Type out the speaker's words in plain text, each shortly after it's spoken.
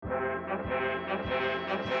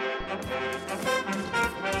Hey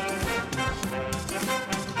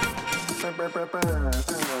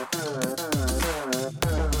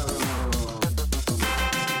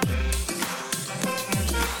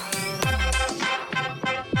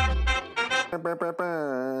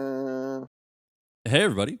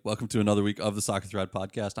everybody, welcome to another week of the Soccer Thread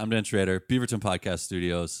podcast. I'm Dan Schrader, Beaverton Podcast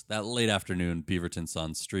Studios. That late afternoon Beaverton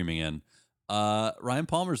sun streaming in. Ryan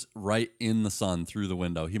Palmer's right in the sun through the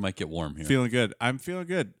window. He might get warm here. Feeling good. I'm feeling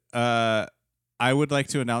good. I would like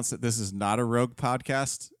to announce that this is not a rogue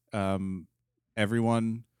podcast.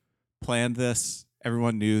 Everyone planned this.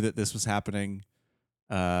 Everyone knew that this was happening.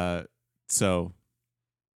 So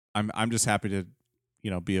I'm just happy to,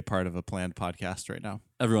 be a part of a planned podcast right now.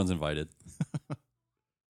 Everyone's invited.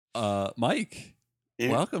 Mike,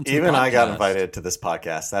 welcome to even the podcast. I got invited to this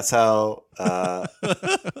podcast. That's how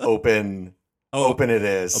open it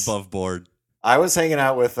is. Above board. I was hanging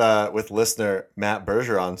out with listener Matt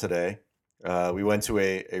Bergeron today. We went to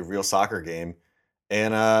a real soccer game,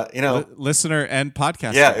 and listener and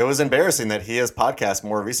podcast. Yeah, it was embarrassing that he has podcast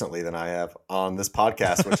more recently than I have on this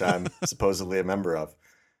podcast, which I'm supposedly a member of.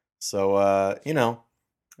 So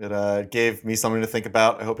it gave me something to think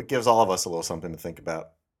about. I hope it gives all of us a little something to think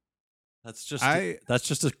about. That's just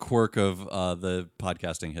a quirk of the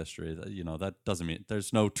podcasting history. That doesn't mean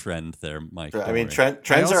there's no trend there, Mike. I mean,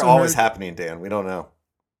 trends are always happening, Dan. We don't know.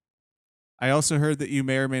 I also heard that you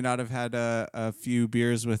may or may not have had a few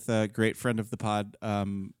beers with a great friend of the pod,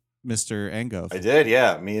 Mr. Angove. I did,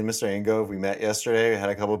 yeah. Me and Mr. Angove, we met yesterday. We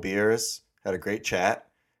had a couple beers, had a great chat.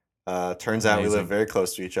 Turns out we live very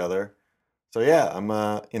close to each other. So yeah, I'm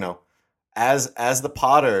as the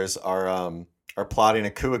Potters are plotting a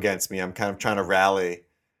coup against me, I'm kind of trying to rally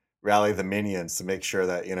the minions to make sure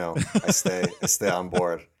that I stay on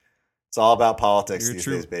board. It's all about politics these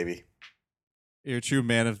days, baby. You're a true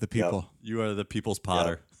man of the people. Yep. You are the people's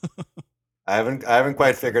Potter. Yep. I haven't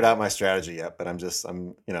quite figured out my strategy yet, but I'm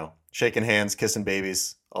shaking hands, kissing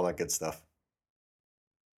babies, all that good stuff.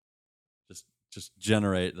 Just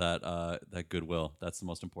generate that goodwill. That's the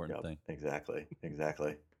most important thing. Exactly.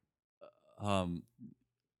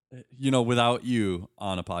 Without you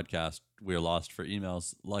on a podcast, we're lost for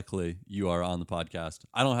emails. Luckily, you are on the podcast.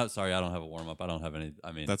 I don't have a warm up. I don't have any.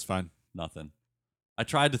 I mean, that's fine. Nothing. I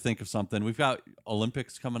tried to think of something. We've got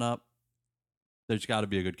Olympics coming up. There's got to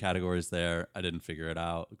be a good categories there. I didn't figure it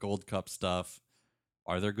out. Gold Cup stuff.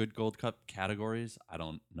 Are there good Gold Cup categories? I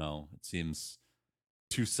don't know. It seems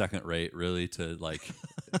too second rate, really, to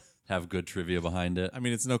have good trivia behind it. I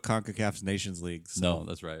mean, it's no CONCACAF's Nations League. So. No,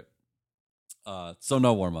 that's right. So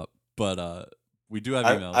no warm up, but we do have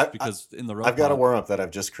emails because in the rogue. I've got a warm up that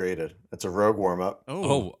I've just created. It's a rogue warm up.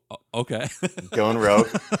 Oh, okay. Going rogue.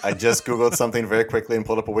 I just Googled something very quickly and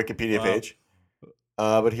pulled up a Wikipedia page.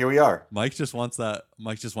 But here we are. Mike just wants that.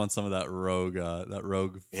 Mike just wants some of that rogue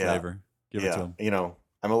flavor. Give it to him.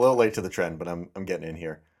 I'm a little late to the trend, but I'm getting in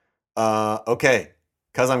here. Okay.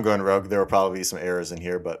 Because I'm going rogue, there will probably be some errors in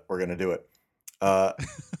here, but we're going to do it.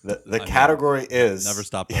 The category is... Never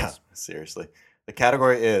stop us. Yeah, seriously. The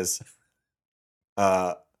category is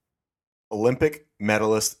Olympic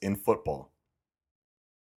medalist in football.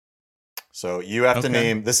 So you have to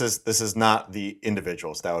name... This is not the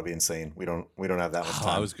individuals. That would be insane. We don't have that much time.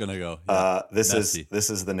 I was going to go. Yeah. This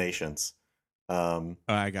is the nations.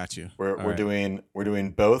 I got you. We're doing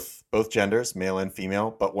both genders, male and female.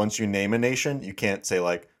 But once you name a nation, you can't say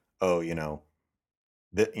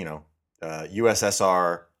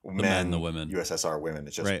USSR men, the women, USSR women.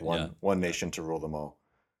 It's just one nation to rule them all.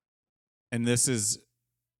 And this is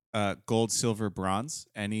gold, silver, bronze.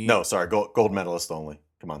 No, sorry, gold medalist only.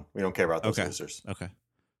 Come on, we don't care about those losers. Okay.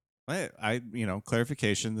 I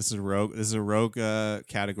clarification. This is a rogue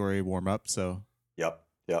category warm up. So. Yep.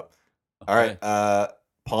 All right,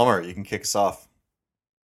 Palmer, you can kick us off.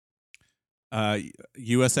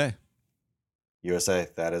 USA.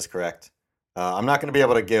 That is correct. I'm not going to be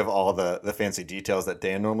able to give all the fancy details that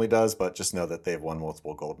Dan normally does, but just know that they've won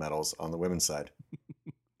multiple gold medals on the women's side.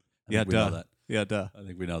 Yeah, duh. Know that. Yeah, duh. I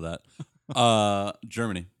think we know that.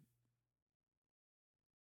 Germany.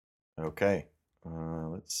 Okay.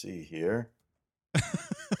 Let's see here.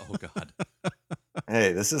 Oh God.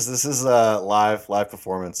 Hey, this is live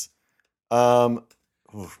performance.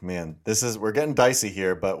 Man, we're getting dicey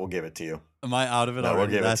here, but we'll give it to you. Am I out of it no,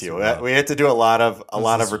 already? We'll give it to you. We had to do a lot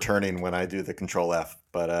of returning when I do the Control F,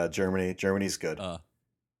 but Germany's good. All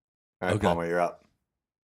right, okay. Palmer, you're up.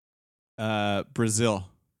 Brazil.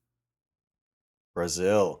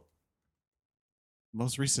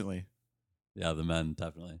 Most recently. Yeah, the men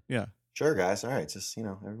definitely. Yeah. Sure, guys. All right, just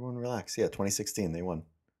everyone relax. Yeah, 2016 they won.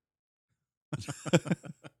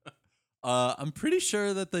 I'm pretty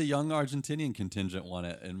sure that the young Argentinian contingent won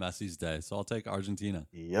it in Messi's day, so I'll take Argentina.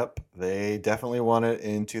 Yep, they definitely won it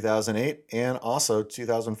in 2008 and also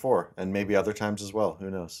 2004, and maybe other times as well.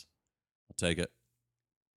 Who knows? I'll take it.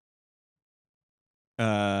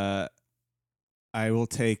 I will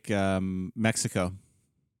take Mexico.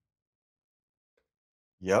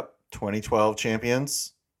 Yep, 2012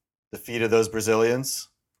 champions defeated those Brazilians.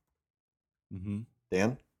 Mm-hmm.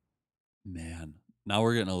 Dan? Man, now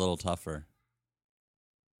we're getting a little tougher.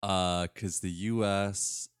 Because the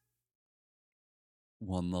U.S.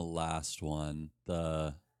 won the last one.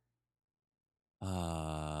 I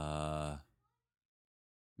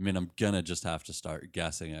mean, I'm gonna just have to start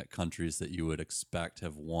guessing at countries that you would expect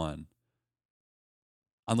have won.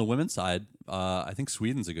 On the women's side, I think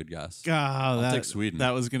Sweden's a good guess. Oh, I'll take Sweden.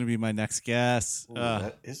 That was going to be my next guess. Ooh,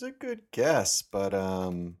 that is a good guess, but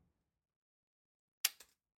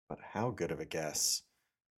how good of a guess?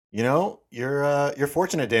 You know, you're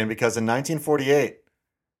fortunate, Dan, because in 1948,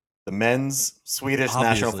 the men's Swedish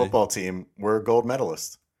national Obviously. football team were gold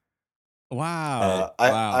medalists. Wow.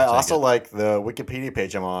 I also it. like the Wikipedia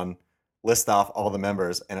page I'm on list off all the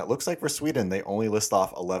members, and it looks like for Sweden they only list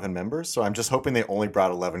off 11 members. So I'm just hoping they only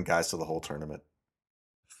brought 11 guys to the whole tournament.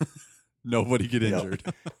 Nobody get Yep.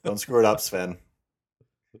 injured. Don't screw it up, Sven.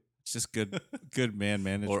 It's just good man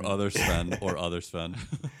management. or other Sven.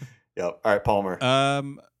 Yep. All right, Palmer.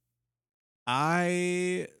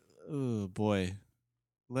 Oh boy.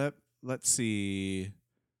 Let's see.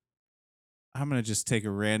 I'm gonna just take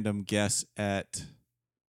a random guess at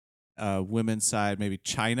women's side, maybe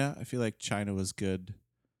China. I feel like China was good.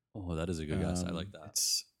 Oh, that is a good guess. I like that.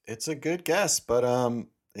 It's a good guess, but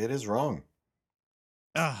it is wrong.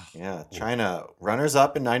 Yeah, China runners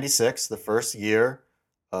up in '96, the first year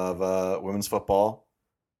of women's football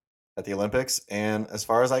at the Olympics, and as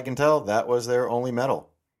far as I can tell, that was their only medal.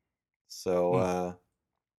 So,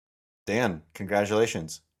 Dan,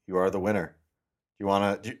 congratulations, you are the winner. You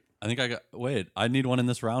want to? I think I need one in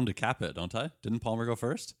this round to cap it, don't I? Didn't Palmer go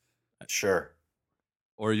first? Sure.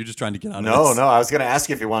 Or are you just trying to get on? No. I was going to ask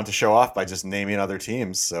you if you wanted to show off by just naming other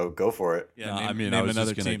teams. So go for it. Yeah, I was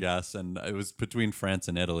just going to guess, and it was between France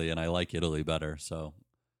and Italy, and I like Italy better. So,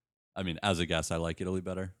 I mean, as a guess, I like Italy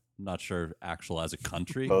better. I'm not sure as a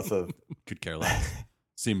country. Both of could care less.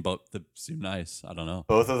 Seem nice. I don't know.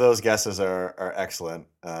 Both of those guesses are excellent,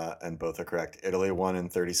 and both are correct. Italy won in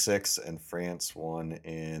 '36, and France won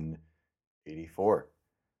in '84.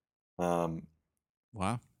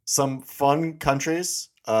 Wow. Some fun countries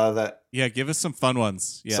that. Yeah, give us some fun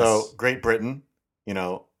ones. Yes. So Great Britain,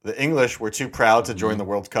 the English were too proud to join the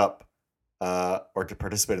World Cup or to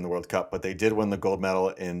participate in the World Cup, but they did win the gold medal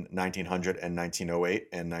in 1900 and 1908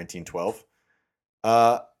 and 1912.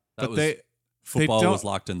 Football was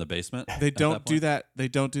locked in the basement. They don't do that. They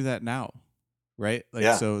don't do that now, right?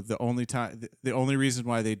 So the only reason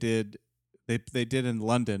why they did in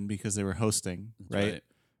London because they were hosting, right?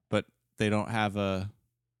 But they don't have a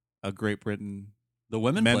Great Britain. The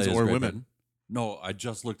women men's play or Great women. Britain. No, I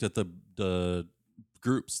just looked at the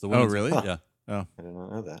groups. The Oh, women's really? Yeah. Oh, I did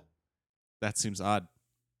not know that. that seems odd.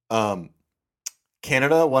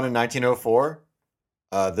 Canada won in 1904.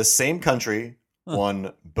 The same country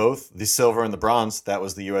won both the silver and the bronze. That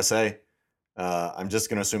was the USA. I'm just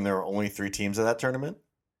going to assume there were only 3 teams at that tournament.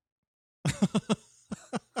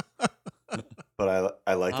 But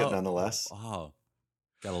I like it nonetheless. Wow.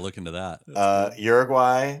 Got to look into that.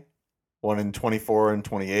 Uruguay won in 24 and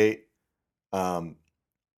 28.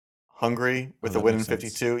 Hungary with the win in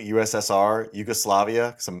 52. USSR,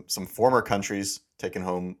 Yugoslavia, some former countries taking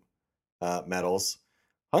home medals.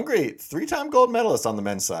 Hungary, 3-time gold medalist on the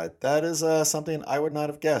men's side. That is something I would not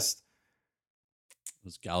have guessed.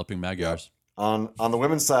 Those galloping Magyars. On the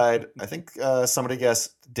women's side, I think somebody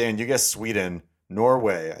guessed, Dan, you guessed Sweden.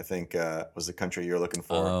 Norway, I think, was the country you're looking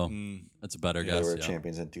for. Oh, that's a better guess. They were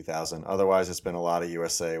champions in 2000. Otherwise, it's been a lot of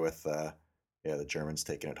USA with the Germans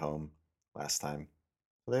taking it home last time.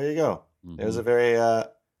 So there you go. Mm-hmm. There's a very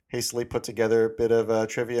hastily put together bit of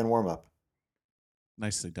trivia and warm-up.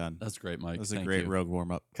 Nicely done. That's great, Mike. That was Thank a great you. rogue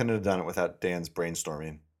warm-up. Couldn't have done it without Dan's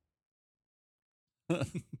brainstorming.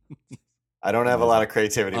 I don't have a lot of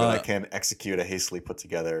creativity, but I can execute a hastily put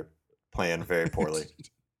together plan very poorly.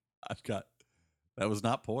 That was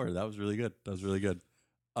not poor. That was really good.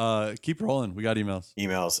 Keep rolling. We got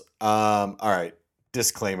emails. All right.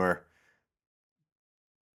 Disclaimer.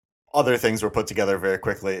 Other things were put together very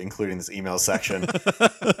quickly, including this email section.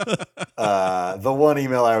 The one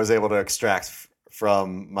email I was able to extract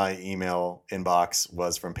from my email inbox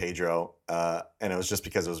was from Pedro, and it was just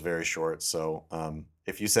because it was very short. So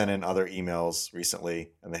if you sent in other emails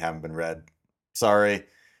recently and they haven't been read, sorry.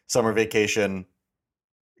 summer vacation,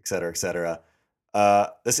 et cetera, et cetera.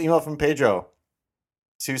 This email from Pedro,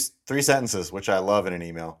 3 sentences, which I love in an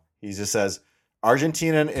email. He just says,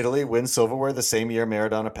 Argentina and Italy win silverware the same year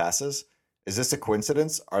Maradona passes. Is this a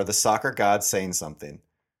coincidence? Are the soccer gods saying something?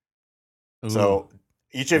 Ooh, so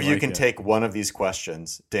each of you can take one of these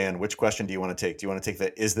questions. Dan, which question do you want to take? Do you want to take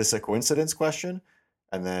the is this a coincidence question?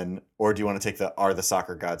 And then, or do you want to take the are the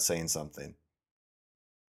soccer gods saying something?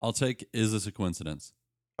 I'll take is this a coincidence?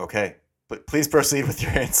 Okay. But please proceed with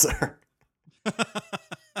your answer.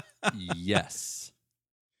 Yes.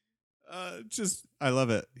 I love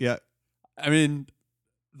it. Yeah. I mean,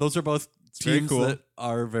 those are both teams cool. that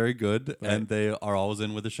are very good, right. And they are always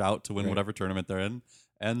in with a shout to win whatever tournament they're in.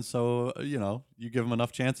 And so, you give them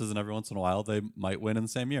enough chances, and every once in a while they might win in the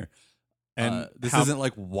same year. And this isn't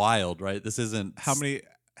like wild, right? This isn't how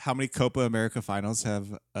many Copa America finals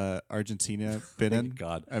have Argentina been in?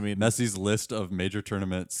 God, I mean, Messi's list of major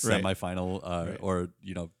tournaments, semifinal, or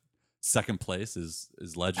second place is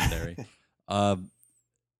legendary. I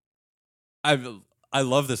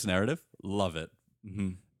love this narrative. Love it. Mm-hmm.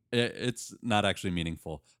 It's not actually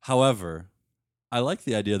meaningful. However, I like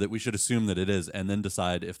the idea that we should assume that it is, and then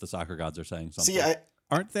decide if the soccer gods are saying something. See,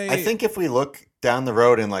 aren't they? I think if we look down the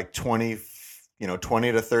road in like 20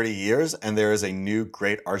 to 30 years, and there is a new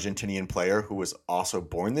great Argentinian player who was also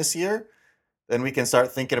born this year, then we can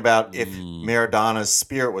start thinking about if Maradona's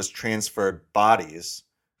spirit was transferred bodies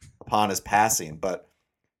upon his passing. But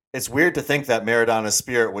it's weird to think that Maradona's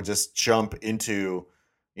spirit would just jump into,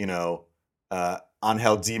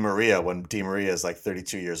 Angel Di Maria when Di Maria is like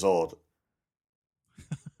 32 years old.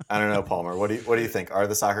 I don't know, Palmer. What do you think? Are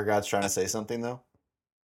the soccer gods trying to say something though?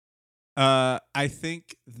 I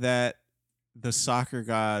think that the soccer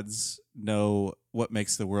gods know what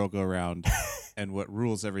makes the world go round and what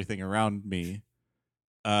rules everything around me.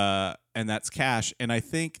 And that's cash. And I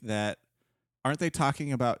think that aren't they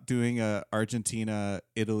talking about doing a Argentina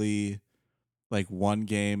Italy like 1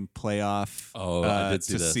 game playoff I did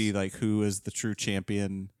see to this. see like who is the true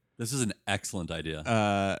champion? This is an excellent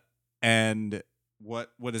idea. And what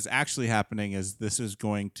is actually happening is this is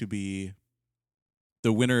going to be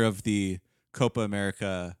the winner of the Copa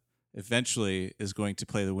America eventually is going to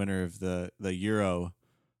play the winner of the Euro,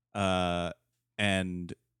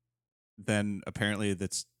 and then apparently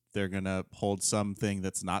they're gonna hold something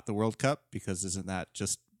that's not the World Cup, because isn't that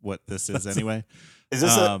just what this is anyway? Is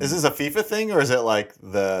this a FIFA thing, or is it like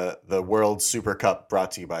the World Super Cup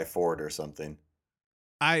brought to you by Ford or something?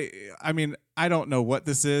 I mean, I don't know what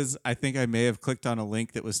this is. I think I may have clicked on a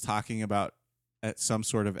link that was talking about at some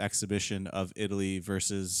sort of exhibition of Italy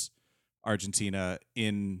versus Argentina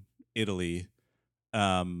in Italy.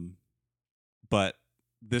 But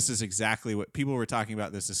this is exactly what people were talking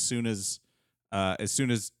about. This as soon as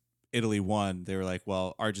Italy won, they were like,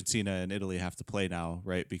 well, Argentina and Italy have to play now,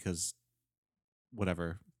 right? Because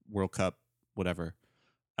whatever, World Cup, whatever.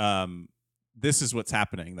 This is what's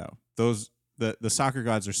happening though. The soccer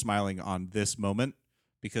gods are smiling on this moment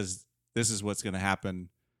because this is what's going to happen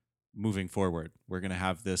moving forward. We're going to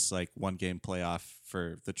have this like 1 game playoff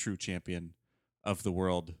for the true champion of the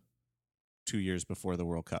world 2 years before the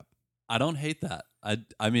World Cup. I don't hate that.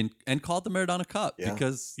 I mean, and call it the Maradona Cup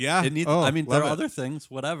because it needs. There are other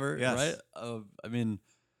things, whatever, right? I mean,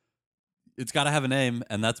 it's got to have a name,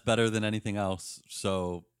 and that's better than anything else.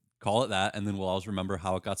 So call it that, and then we'll always remember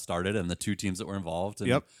how it got started and the 2 teams that were involved.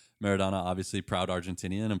 And Maradona, obviously proud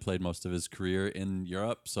Argentinian, and played most of his career in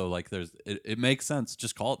Europe. So like, it makes sense.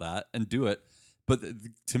 Just call it that and do it. But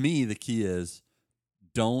to me, the key is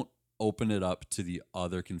don't open it up to the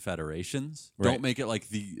other confederations. Right. Don't make it like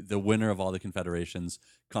the winner of all the confederations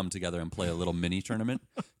come together and play a little mini tournament.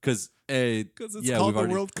 Because it's called the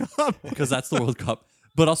World Cup. Because that's the World Cup.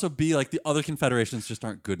 But also be like the other confederations just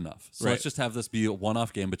aren't good enough. So let's just have this be a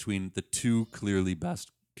one-off game between the 2 clearly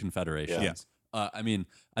best confederations. Yeah. I mean,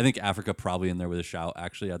 I think Africa probably in there with a shout.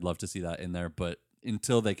 Actually, I'd love to see that in there. But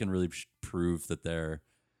until they can really prove that they're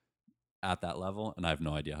at that level, and I have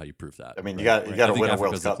no idea how you prove that. I mean, you got to win a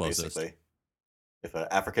World Cup, basically. If an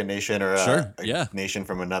African nation or a nation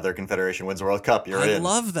from another confederation wins a World Cup, you're in. I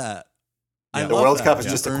love that. Yeah. The World Cup is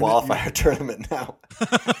just a qualifier tournament now.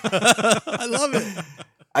 I love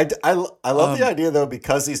it. I love the idea, though,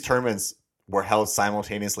 because these tournaments were held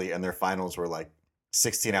simultaneously and their finals were like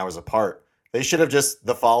 16 hours apart. They should have just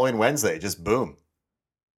the following Wednesday, just boom.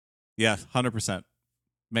 Yeah, 100%.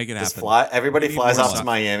 Make it happen. Everybody flies off to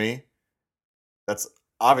Miami. That's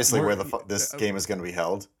obviously where this game is going to be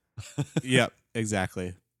held. Yep,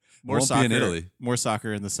 exactly. More soccer in Italy. More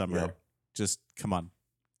soccer in the summer. Yep. Just come on.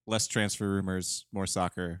 Less transfer rumors, more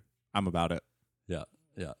soccer. I'm about it. Yeah.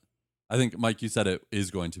 I think, Mike, you said it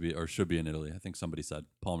is going to be or should be in Italy. I think somebody said.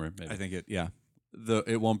 Palmer, maybe. I think it, yeah.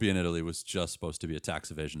 It won't be in Italy was just supposed to be a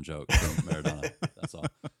tax evasion joke from Maradona. That's all.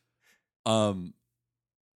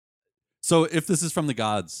 So if this is from the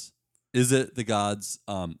gods, is it the gods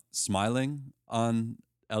smiling on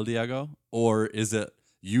El Diego? Or is it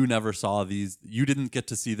you never saw these, you didn't get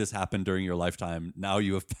to see this happen during your lifetime, now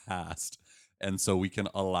you have passed, and so we can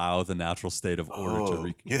allow the natural state of order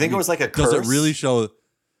to You think it was like a curse? Does it really show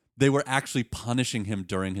they were actually punishing him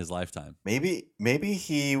during his lifetime? Maybe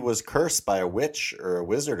he was cursed by a witch or a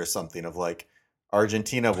wizard or something of like,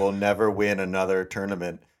 Argentina will never win another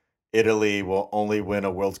tournament. Italy will only win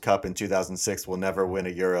a World Cup in 2006. Will never win a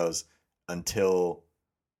Euros until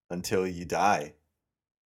you die.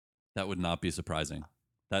 That would not be surprising.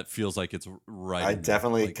 That feels like it's right. I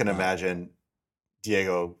definitely can imagine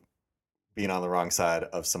Diego being on the wrong side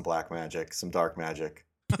of some black magic, some dark magic.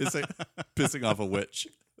 Pissing off a witch.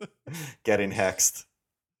 Getting hexed.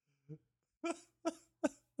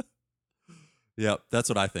 Yep, that's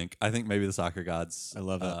what I think. I think maybe the soccer gods. I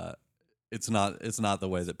love it. It's not the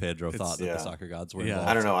way that Pedro thought that the soccer gods were involved.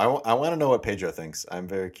 I don't know. I want to know what Pedro thinks. I'm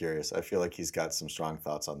very curious. I feel like he's got some strong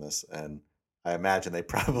thoughts on this, and I imagine they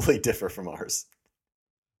probably differ from ours.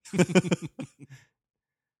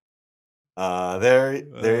 There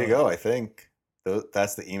you go. I think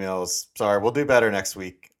that's the emails. Sorry, we'll do better next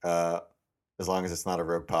week. As long as it's not a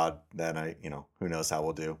rogue pod, then who knows how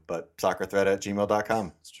we'll do. But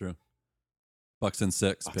soccerthread@gmail.com. It's true. Bucks in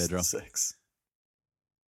 6, Pedro. 6.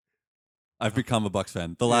 I've become a Bucks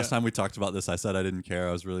fan. The last time we talked about this, I said I didn't care.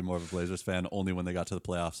 I was really more of a Blazers fan only when they got to the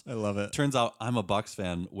playoffs. I love it. Turns out I'm a Bucks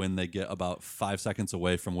fan when they get about 5 seconds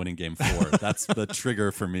away from winning Game 4. That's the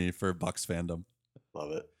trigger for me for Bucks fandom.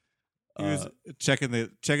 Love it. He was checking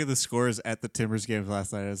the scores at the Timbers games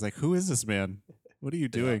last night. I was like, "Who is this man? What are you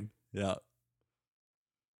doing?" Yeah.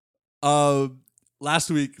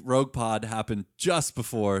 Last week, Rogue Pod happened just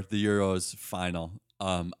before the Euros final.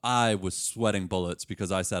 I was sweating bullets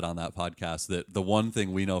because I said on that podcast that the one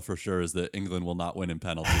thing we know for sure is that England will not win in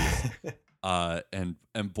penalties. And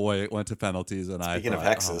boy, it went to penalties. And Speaking of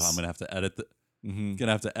hexes, I'm gonna have to edit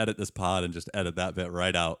gonna have to edit this pod and just edit that bit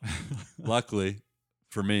right out. Luckily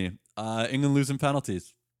for me, England losing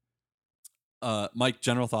penalties. Mike,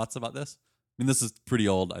 general thoughts about this? I mean, this is pretty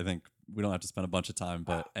old. I think we don't have to spend a bunch of time,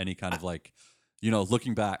 but any kind of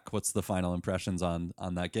looking back, what's the final impressions on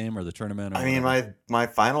that game or the tournament? I mean, my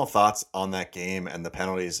final thoughts on that game and the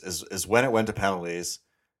penalties is when it went to penalties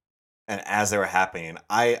and as they were happening,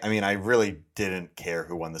 I mean, I really didn't care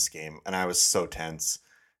who won this game, and I was so tense.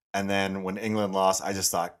 And then when England lost, I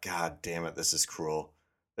just thought, God damn it, this is cruel.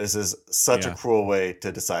 This is such a cruel way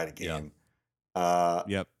to decide a game.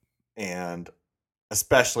 Yep. And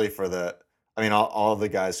especially for all the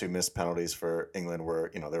guys who missed penalties for England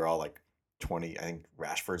were, they're all like 20. I think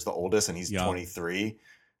Rashford's the oldest and he's 23.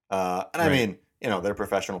 I mean, they're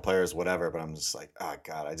professional players, whatever, but I'm just like, oh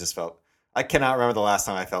God, I cannot remember the last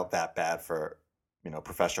time I felt that bad for,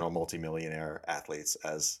 professional multimillionaire athletes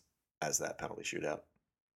as that penalty shootout.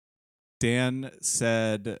 Dan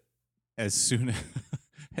said as soon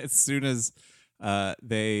as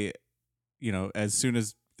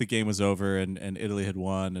the game was over and Italy had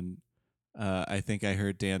won, and I think I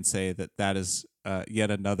heard Dan say that is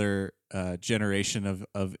yet another generation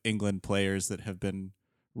of England players that have been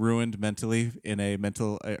ruined mentally in a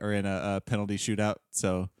penalty shootout.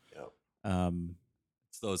 So,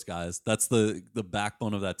 it's those guys. That's the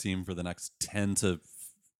backbone of that team for the next 10 to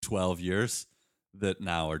 12 years that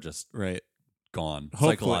now are just gone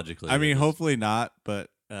psychologically. I mean, hopefully not, but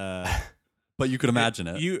but you could imagine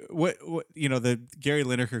it. The Gary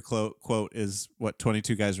Lineker quote is what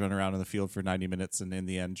 22 guys run around on the field for 90 minutes, and in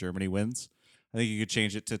the end, Germany wins. I think you could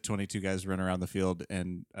change it to 22 guys run around the field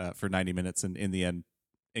and for 90 minutes, and in the end,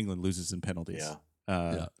 England loses in penalties.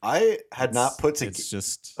 Yeah. I had not put together. It's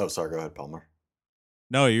just. Oh, sorry. Go ahead, Palmer.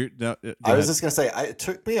 No, I was just gonna say it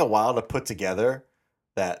took me a while to put together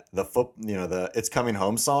that the "It's Coming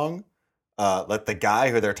Home" song. Like the guy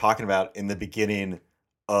who they're talking about in the beginning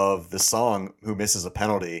of the song who misses a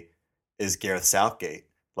penalty is Gareth Southgate.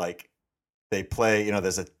 Like they play,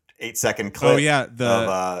 there's a 8-second clip. Oh yeah,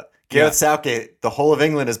 of Gareth Southgate. The whole of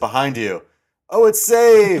England is behind you. Oh, it's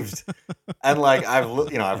saved. And like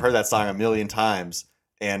I've heard that song a million times,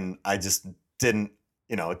 and I just didn't.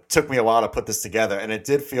 It took me a while to put this together, and it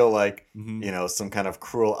did feel like some kind of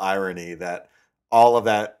cruel irony that all of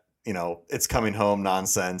that "It's Coming Home"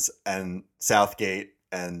 nonsense and Southgate,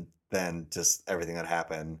 and then just everything that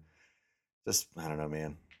happened. Just I don't know,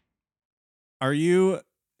 man.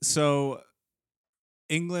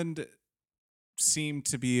 England seem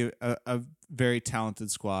to be a very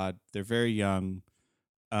talented squad. They're very young.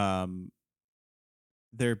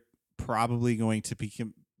 They're probably going to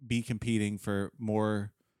be competing for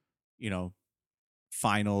more,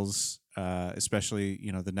 finals, especially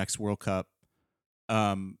the next World Cup.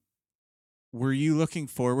 Were you looking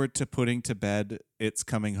forward to putting to bed It's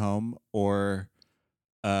Coming Home, or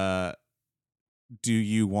do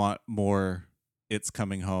you want more It's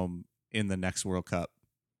Coming Home in the next World Cup?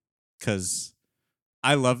 Because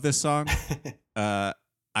I love this song. I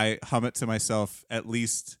hum it to myself at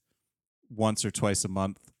least once or twice a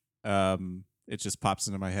month. It just pops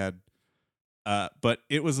into my head. But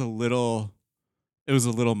it was a little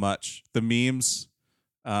much. The memes,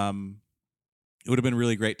 it would have been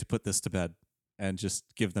really great to put this to bed and just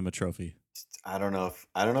give them a trophy. I don't know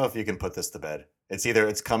if you can put this to bed. It's either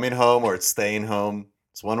It's Coming Home or It's Staying Home.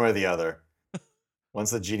 It's one way or the other. Once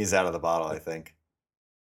the genie's out of the bottle, I think.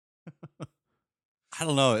 I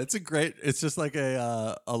don't know. It's just like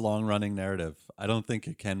a long running narrative. I don't think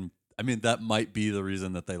it can. I mean, that might be the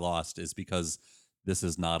reason that they lost, is because this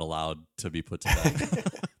is not allowed to be put to bed.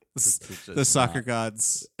 The soccer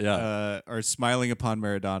gods are smiling upon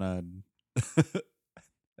Maradona and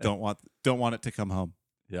don't want it to come home.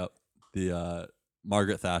 Yep. The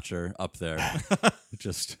Margaret Thatcher up there.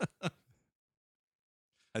 Just,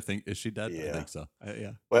 I think, is she dead? Yeah. I think so.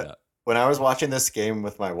 Yeah. When I was watching this game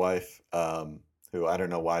with my wife, who I don't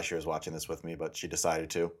know why she was watching this with me, but she decided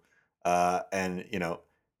to. And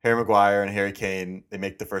Harry Maguire and Harry Kane, they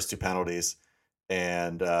make the first two penalties,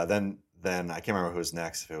 and then I can't remember who was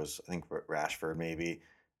next. If it was, I think Rashford maybe,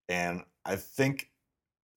 and I think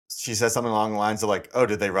she said something along the lines of like, "Oh,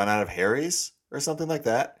 did they run out of Harrys or something like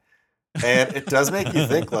that?" And it does make you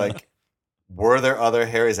think, like, were there other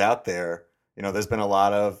Harrys out there? There's been a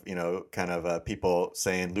lot of kind of people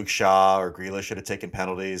saying Luke Shaw or Grealish should have taken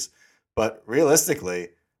penalties, but realistically,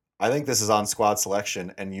 I think this is on squad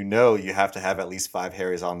selection, and you have to have at least 5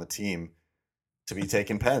 Harrys on the team to be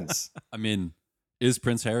taking pens. I mean, is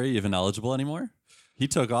Prince Harry even eligible anymore? He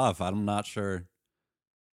took off. I'm not sure.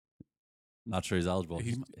 Not sure he's eligible.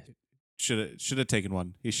 He should have taken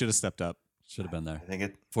one. He should have stepped up. Should have been there. I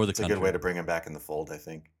think for the it's a good way to bring him back in the fold, I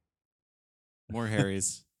think. More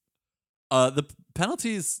Harrys. The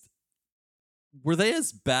penalties, were they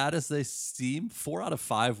as bad as they seem? 4 out of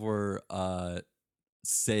 5 were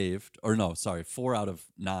saved, or no, sorry, 4 out of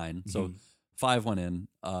 9. Mm-hmm. So 5 went in.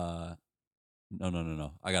 No.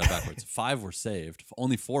 I got it backwards. 5 were saved.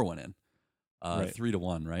 Only 4 went in. Right.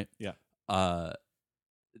 3-1, right? Yeah.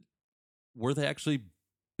 Were they actually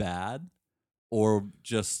bad, or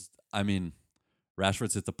just? I mean,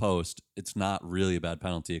 Rashford's hit the post. It's not really a bad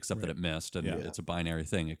penalty, except that it missed, and it's a binary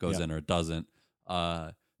thing. It goes in or it doesn't.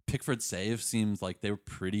 Pickford's save seems like they were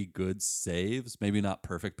pretty good saves. Maybe not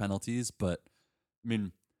perfect penalties, but I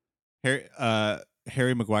mean,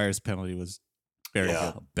 Harry Maguire's penalty was very good.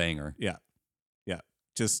 A banger. Yeah.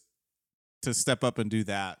 Just to step up and do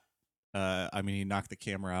that. I mean, he knocked the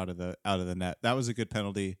camera out of the net. That was a good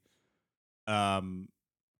penalty.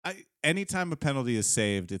 Anytime a penalty is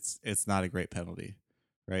saved, it's not a great penalty,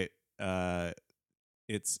 right?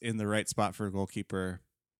 It's in the right spot for a goalkeeper.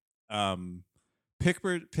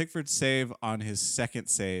 Pickford's save on his second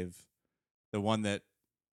save, the one that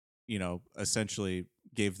essentially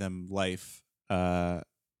gave them life,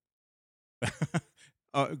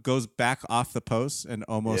 goes back off the post and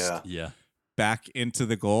almost back into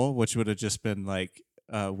the goal, which would have just been like,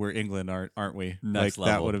 we're England, aren't we? Next like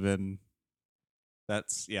level. That would have been.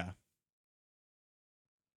 That's For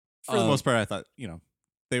the most part, I thought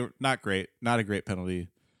they were not great, not a great penalty,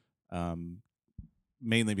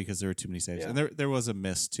 mainly because there were too many saves, and there was a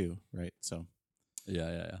miss too, right? So,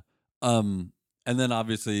 yeah. And then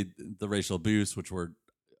obviously the racial abuse, which we're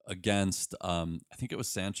against. I think it was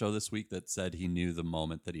Sancho this week that said he knew the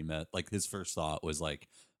moment that he met. Like his first thought was like,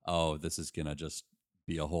 "Oh, this is gonna just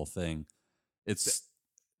be a whole thing."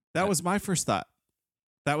 That was my first thought.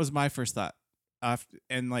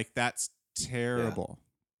 And like that's terrible.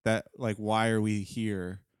 That like, why are we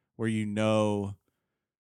here? Where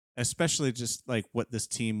especially just like what this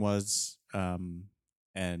team was,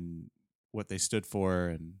 and what they stood for,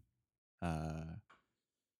 and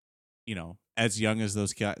as young as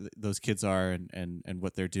those kids are, and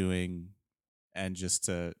what they're doing, and just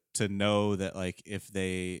to know that like if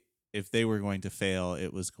they were going to fail,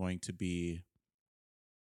 it was going to be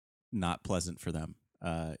not pleasant for them,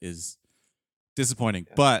 is disappointing.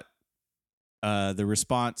 Yeah. But the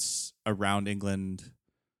response around England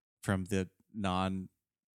from the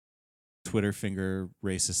non-Twitter finger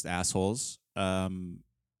racist assholes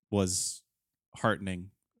was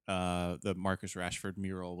heartening. The Marcus Rashford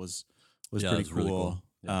mural was was pretty cool. Really cool.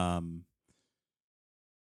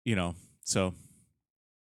 Yeah. So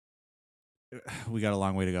we got a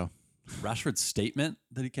long way to go. Rashford's statement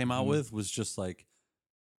that he came out with was just like,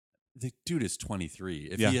 the dude is 23.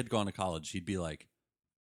 If he had gone to college, he'd be like,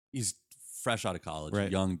 he's fresh out of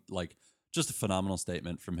college, young, like just a phenomenal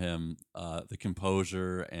statement from him. The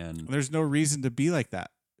composure and there's no reason to be like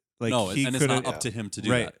that. Like no, and it's not up to him to do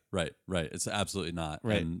that. Right. It's absolutely not.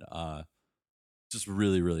 Right. And just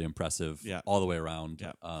really, really impressive all the way around.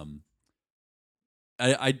 Yeah.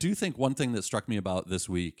 I do think one thing that struck me about this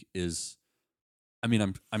week is, I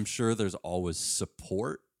mean, I'm sure there's always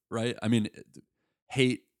support, right? I mean,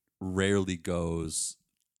 hate rarely goes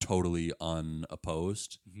totally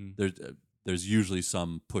unopposed. There's usually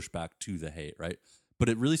some pushback to the hate, right? But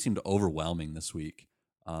it really seemed overwhelming this week,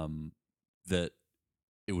 that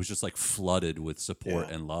it was just like flooded with support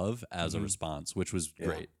and love as a response, which was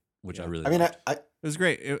great. Which I really mean, loved. it was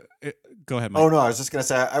great. Go ahead, Mike. Oh no, I was just gonna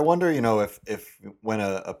say, I wonder, if when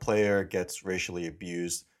a player gets racially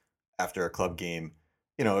abused after a club game,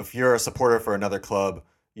 if you're a supporter for another club,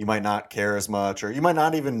 you might not care as much, or you might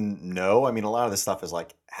not even know. I mean, a lot of this stuff is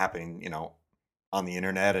like happening, on the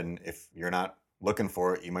internet, and if you're not looking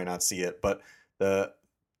for it, you might not see it. But the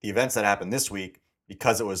events that happened this week,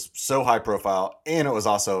 because it was so high profile, and it was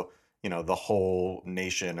also, the whole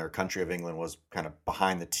nation or country of England was kind of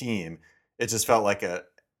behind the team, it just felt like an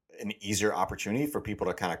easier opportunity for people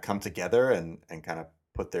to kind of come together and kind of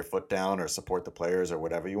put their foot down or support the players or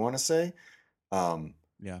whatever you want to say. I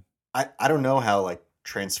don't know how like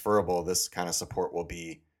transferable this kind of support will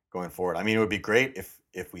be going forward. I mean, it would be great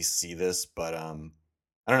if we see this, but I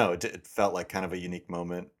don't know. It felt like kind of a unique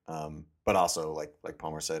moment. But also like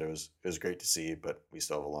Palmer said, it was great to see, but we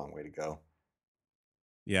still have a long way to go.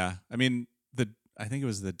 Yeah. I mean, I think it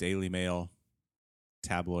was the Daily Mail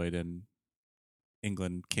tabloid in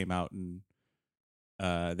England came out and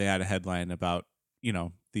they had a headline about,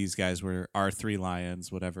 these guys were our 3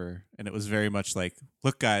 Lions, whatever. And it was very much like,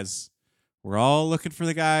 look, guys, we're all looking for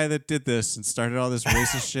the guy that did this and started all this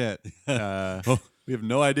racist shit. We have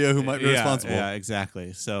no idea who might be responsible. Yeah,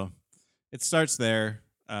 exactly. So it starts there.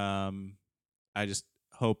 I just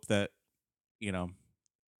hope that,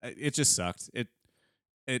 it just sucked.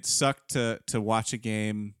 It sucked to watch a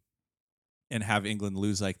game and have England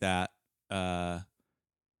lose like that, and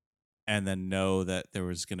then know that there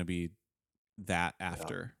was going to be that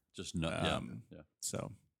after. Just no. Yeah.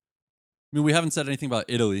 So, I mean, we haven't said anything about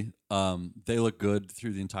Italy. They look good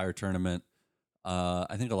through the entire tournament.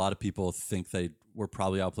 I think a lot of people think they were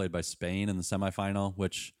probably outplayed by Spain in the semifinal,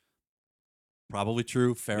 which probably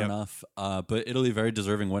true. Fair enough. But Italy, very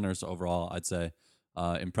deserving winners overall, I'd say.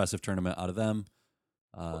 Impressive tournament out of them.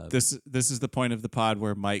 This is the point of the pod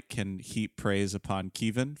where Mike can heap praise upon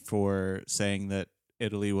Kevin for saying that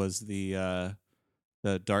Italy was the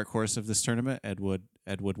dark horse of this tournament. Ed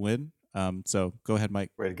would win. So go ahead,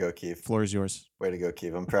 Mike. Way to go, Keith. Floor is yours. Way to go,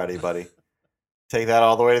 Keith. I'm proud of you, buddy. Take that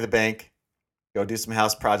all the way to the bank. Go do some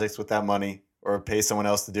house projects with that money, or pay someone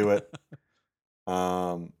else to do it.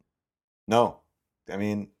 No, I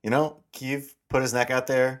mean, Keith put his neck out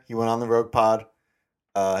there. He went on the Rogue Pod.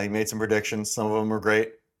 He made some predictions. Some of them were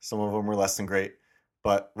great. Some of them were less than great.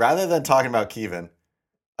 But rather than talking about Kevin,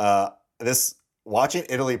 this watching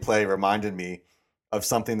Italy play reminded me of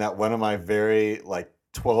something that one of my very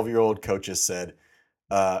 12-year-old coaches said.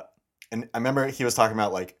 And I remember he was talking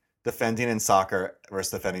about defending in soccer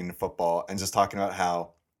versus defending in football, and just talking about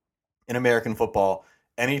how in American football,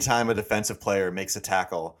 anytime a defensive player makes a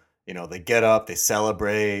tackle, they get up, they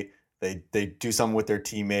celebrate, they do something with their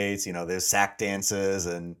teammates, there's sack dances,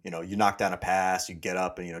 and you knock down a pass, you get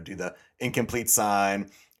up and do the incomplete sign.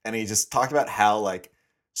 And he just talked about how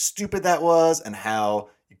stupid that was, and how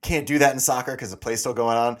you can't do that in soccer because the play's still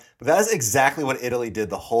going on. But that is exactly what Italy did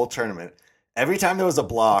the whole tournament. Every time there was a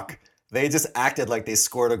block, they just acted like they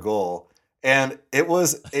scored a goal. And it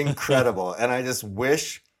was incredible. And I just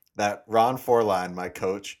wish that Ron Forline, my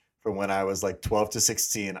coach from when I was 12 to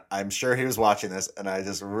 16, I'm sure he was watching this. And I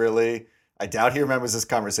doubt he remembers this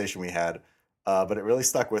conversation we had, but it really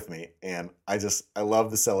stuck with me. And I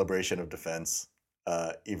love the celebration of defense,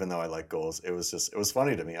 even though I like goals. It was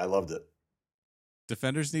funny to me. I loved it.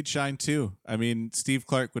 Defenders need shine too. I mean, Steve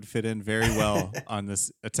Clark would fit in very well on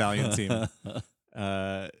this Italian team.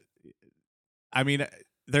 I mean,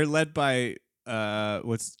 they're led by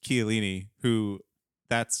what's Chiellini, who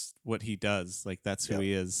that's what he does. That's who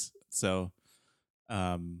he is. So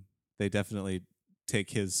they definitely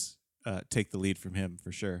take the lead from him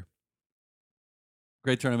for sure.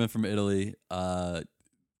 Great tournament from Italy.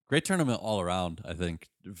 Great tournament all around, I think.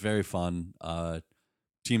 Very fun.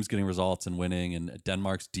 teams getting results and winning, and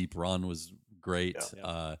Denmark's deep run was great.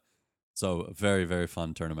 Yeah. So very, very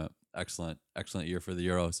fun tournament. Excellent year for the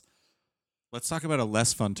Euros. Let's talk about a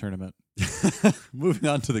less fun tournament. Moving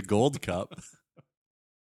on to the Gold Cup.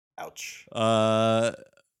 Ouch. Not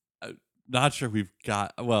sure we've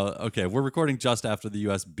got. Well, okay, we're recording just after the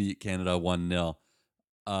U.S. beat Canada 1-0.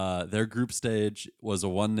 Their group stage was a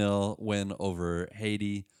 1-0 win over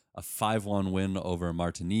Haiti, a 5-1 win over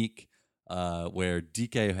Martinique, where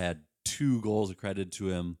DK had 2 goals accredited to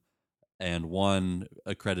him and 1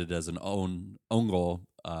 accredited as an own goal.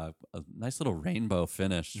 A nice little rainbow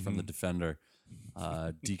finish from the defender.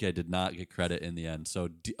 DK did not get credit in the end. So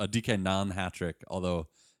a DK non-hat trick, although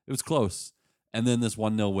it was close. And then this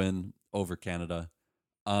 1-0 win over Canada.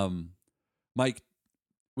 Mike,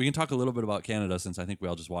 we can talk a little bit about Canada since I think we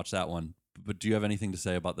all just watched that one. But do you have anything to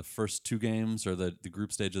say about the first 2 games or the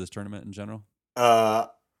group stage of this tournament in general? I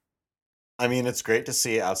mean, it's great to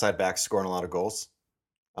see outside backs scoring a lot of goals.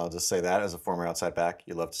 I'll just say that as a former outside back,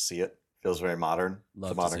 you love to see it. Feels very modern.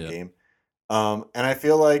 It's a modern game. And I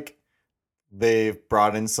feel like they've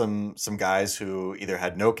brought in some guys who either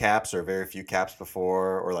had no caps or very few caps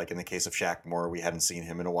before, or like in the case of Shaq Moore, we hadn't seen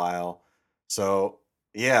him in a while. So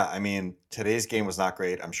yeah, I mean, today's game was not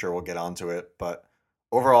great. I'm sure we'll get onto it, but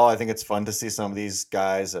overall, I think it's fun to see some of these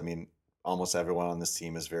guys. I mean, almost everyone on this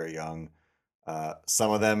team is very young.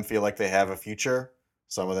 Some of them feel like they have a future.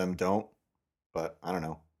 Some of them don't, but I don't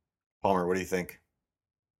know. Palmer, what do you think?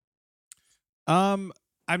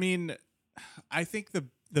 I mean, I think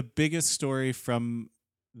the biggest story from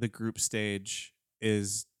the group stage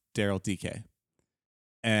is Daryl DK.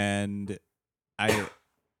 And I'm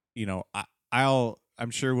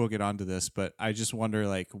sure we'll get onto this, but I just wonder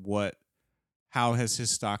like how has his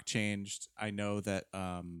stock changed? I know that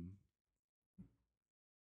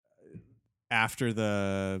after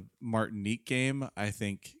the Martinique game, I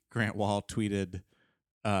think Grant Wall tweeted,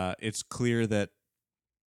 it's clear that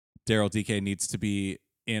Daryl DK needs to be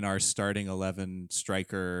in our starting 11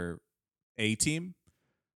 striker A team.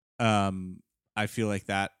 I feel like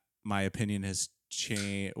that my opinion has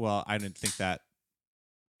changed. Well, I didn't think that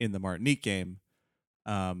in the Martinique game.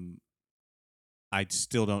 I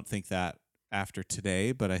still don't think that after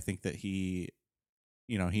today, but I think that he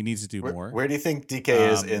needs to do more. Where do you think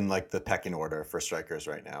DK is in like the pecking order for strikers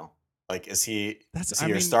right now? Like, is he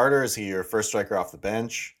your starter? Is he your first striker off the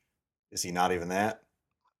bench? Is he not even that?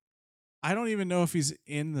 I don't even know if he's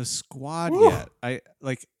in the squad yet.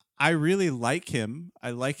 I really like him.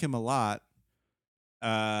 I like him a lot.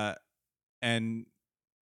 And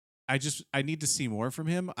I need to see more from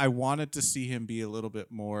him. I wanted to see him be a little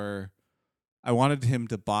bit more. I wanted him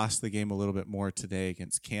to boss the game a little bit more today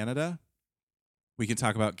against Canada. We can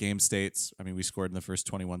talk about game states. I mean, we scored in the first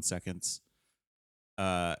 21 seconds.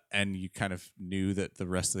 And you kind of knew that the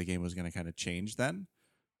rest of the game was going to kind of change then.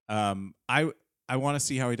 I want to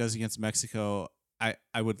see how he does against Mexico. I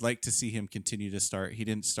would like to see him continue to start. He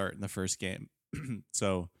didn't start in the first game.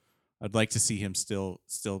 So I'd like to see him still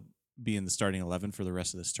be in the starting 11 for the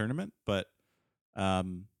rest of this tournament. But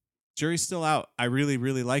jury's still out. I really,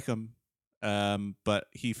 really like him. But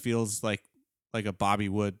he feels like a Bobby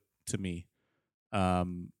Wood to me.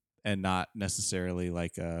 And not necessarily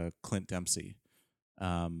like a Clint Dempsey.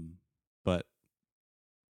 But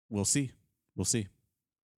we'll see. We'll see.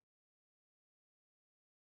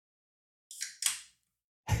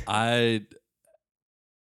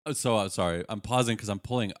 So sorry. I'm pausing because I'm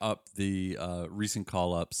pulling up the recent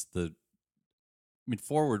call-ups.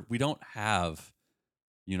 Forward, we don't have,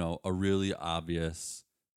 a really obvious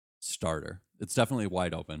starter. It's definitely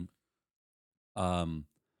wide open.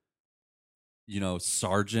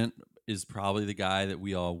 Sargent is probably the guy that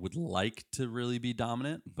we all would like to really be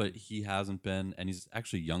dominant, but he hasn't been, and he's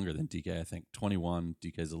actually younger than DK, I think. 21.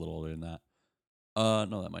 DK's a little older than that.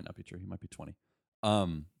 No, that might not be true. He might be 20.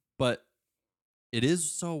 But it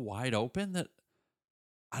is so wide open that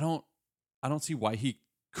I don't see why he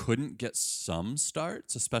couldn't get some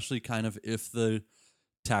starts, especially kind of if the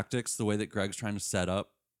tactics, the way that Greg's trying to set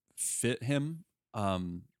up, fit him.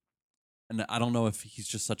 And I don't know if he's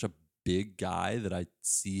just such a big guy that I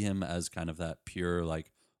see him as kind of that pure,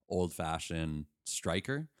 like, old-fashioned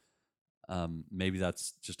striker. Maybe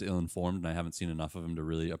that's just ill-informed, and I haven't seen enough of him to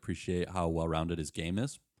really appreciate how well-rounded his game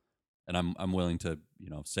is. And I'm willing to,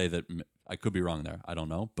 say that I could be wrong there. I don't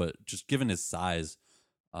know. But just given his size,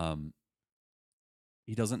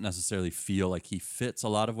 he doesn't necessarily feel like he fits a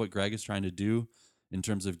lot of what Greg is trying to do in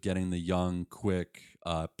terms of getting the young, quick,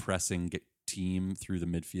 pressing team through the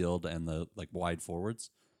midfield and the wide forwards.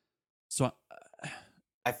 So,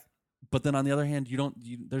 but then on the other hand,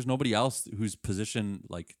 there's nobody else whose position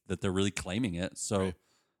that they're really claiming it. So, right.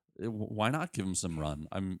 why not give him some run?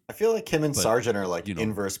 I feel like him and Sargent are like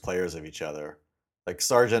inverse players of each other. Like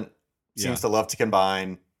Sargent seems to love to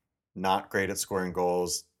combine, not great at scoring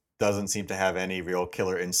goals, doesn't seem to have any real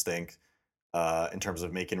killer instinct in terms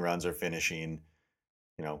of making runs or finishing.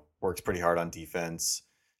 Works pretty hard on defense.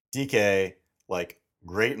 DK, like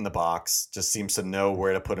great in the box, just seems to know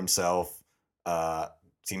where to put himself.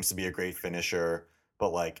 Seems to be a great finisher, but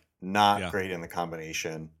like not great in the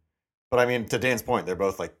combination. But I mean, to Dan's point, they're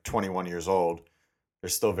both like 21 years old. They're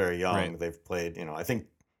still very young. Right. They've played, I think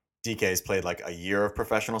DK's played like a year of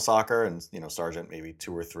professional soccer, and Sargent maybe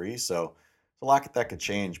 2 or 3. So it's a lot that could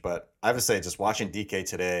change. But I have to say, just watching DK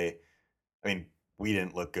today, I mean, we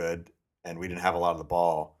didn't look good and we didn't have a lot of the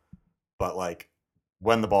ball. But like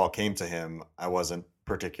when the ball came to him, I wasn't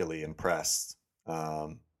particularly impressed.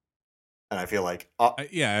 And I feel like,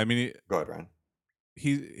 I mean, go ahead, Ryan.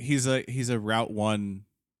 He's a route one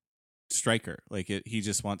striker. Like he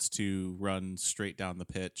just wants to run straight down the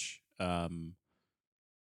pitch. And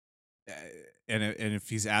if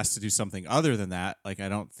he's asked to do something other than that, like I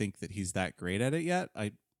don't think that he's that great at it yet.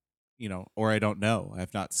 Or I don't know.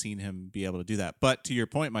 I've not seen him be able to do that. But to your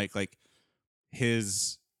point, Mike, like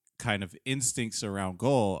his kind of instincts around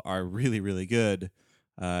goal are really, really good.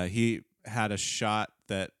 He had a shot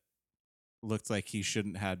that looked like he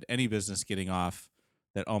shouldn't had any business getting off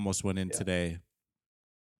that almost went in today.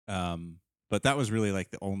 But that was really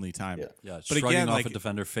like the only time. Yeah. But shrugging again, off like, a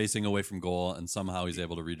defender facing away from goal, and somehow he's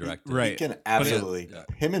able to redirect it. Right. He can absolutely.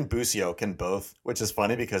 Him and Busio can both, which is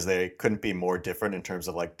funny because they couldn't be more different in terms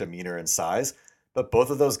of like demeanor and size. But both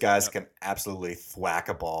of those guys can absolutely thwack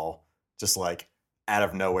a ball just like out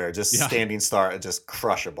of nowhere, just standing start and just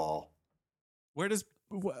crush a ball. Where does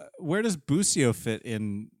Busio fit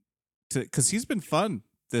in? Because he's been fun.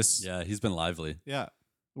 He's been lively. Yeah.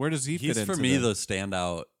 Where does he fit in? He's for me the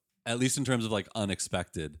standout, at least in terms of like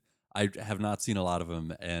unexpected. I have not seen a lot of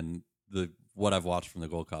him, and what I've watched from the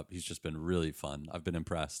Gold Cup, he's just been really fun. I've been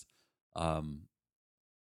impressed. I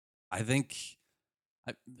think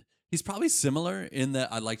he's probably similar in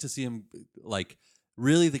that I'd like to see him like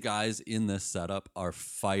really the guys in this setup are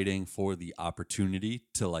fighting for the opportunity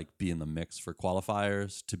to like be in the mix for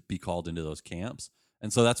qualifiers, to be called into those camps.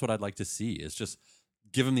 And so that's what I'd like to see is just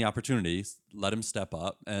give him the opportunity, let him step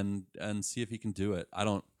up and see if he can do it. I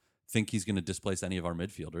don't think he's going to displace any of our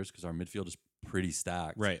midfielders because our midfield is pretty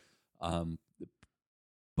stacked. Right.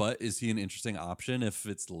 But is he an interesting option if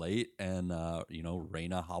it's late and,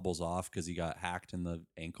 Reyna hobbles off because he got hacked in the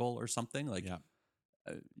ankle or something? Like,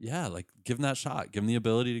 like give him that shot. Give him the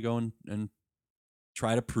ability to go and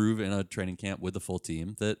try to prove in a training camp with the full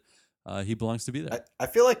team that he belongs to be there. I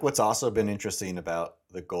feel like what's also been interesting about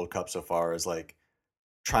the Gold Cup so far is like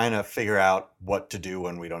trying to figure out what to do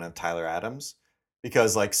when we don't have Tyler Adams.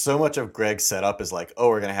 Because like so much of Greg's setup is like, oh,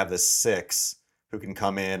 we're going to have this 6 who can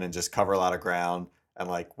come in and just cover a lot of ground. And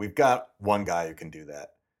like, we've got one guy who can do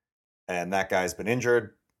that. And that guy's been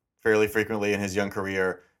injured fairly frequently in his young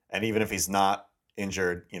career. And even if he's not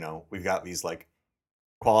injured, we've got these like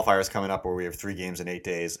qualifiers coming up where we have 3 games in 8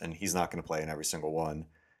 days and he's not going to play in every single one.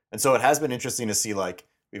 And so it has been interesting to see like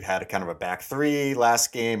we've had a kind of a back 3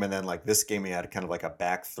 last game. And then like this game, we had kind of like a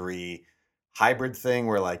back 3 hybrid thing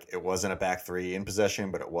where like it wasn't a back 3 in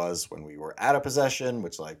possession, but it was when we were out of possession,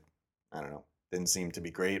 which like, I don't know, didn't seem to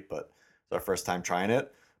be great, but it's our first time trying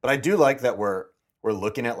it. But I do like that we're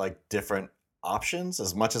looking at like different options.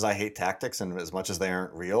 As much as I hate tactics and as much as they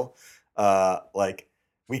aren't real, like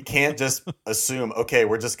we can't just assume, okay,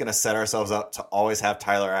 we're just going to set ourselves up to always have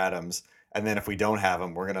Tyler Adams. And then if we don't have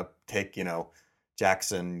him, we're going to take,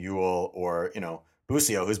 Jackson, Ewell, or,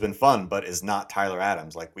 Busio, who's been fun, but is not Tyler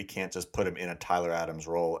Adams. Like, we can't just put him in a Tyler Adams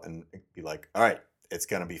role and be like, all right, it's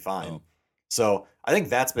going to be fine. Oh. So I think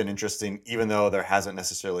that's been interesting, even though there hasn't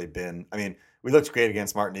necessarily been. I mean, we looked great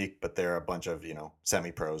against Martinique, but they're a bunch of,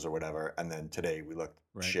 semi-pros or whatever. And then today we looked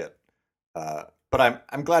shit. But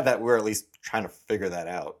I'm glad that we're at least trying to figure that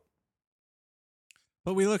out.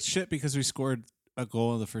 But we looked shit because we scored a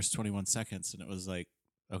goal in the first 21 seconds, and it was like,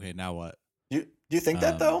 okay, now what? Do you think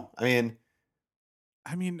that, though?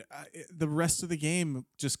 I mean, the rest of the game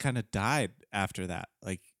just kind of died after that.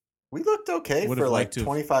 Like, we looked okay for like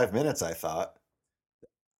 25 minutes, I thought.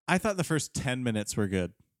 I thought the first 10 minutes were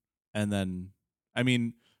good. And then, I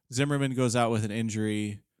mean, Zimmerman goes out with an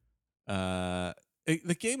injury. The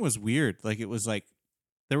game was weird. Like, it was like,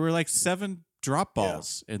 there were like 7 drop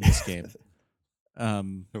balls in this game.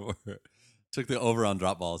 Took the over on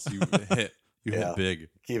drop balls. You hit big.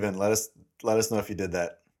 Kevin, let us know if you did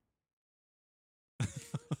that.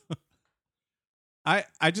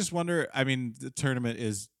 I just wonder, I mean, the tournament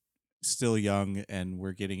is still young and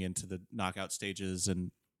we're getting into the knockout stages,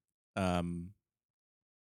 and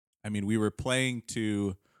I mean, we were playing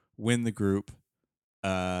to win the group.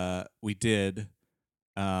 We did.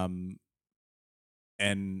 And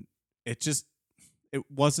it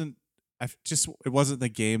wasn't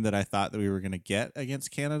the game that I thought that we were going to get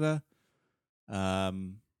against Canada.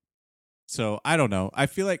 So I don't know. I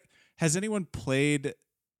feel like, has anyone played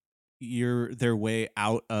their way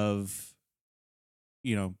out of,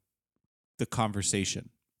 the conversation?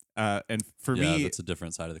 And for me, that's a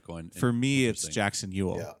different side of the coin. For me, it's Jackson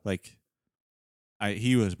Ewell. Yeah. Like,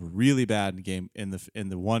 he was really bad in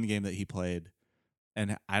the one game that he played,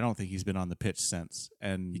 and I don't think he's been on the pitch since.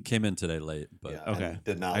 And he came in today late, but okay,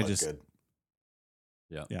 did not look good.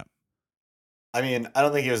 Yeah. I mean, I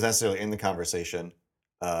don't think he was necessarily in the conversation,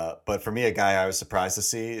 but for me, a guy I was surprised to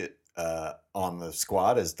see on the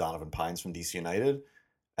squad is Donovan Pines from DC United,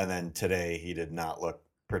 and then today he did not look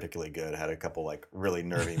particularly good. Had a couple like really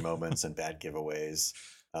nervy moments and bad giveaways.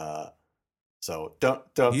 So don't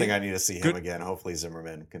think I need to see him again. Hopefully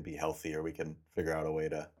Zimmerman can be healthy, or we can figure out a way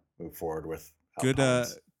to move forward with good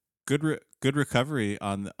recovery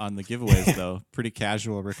on the giveaways though. Pretty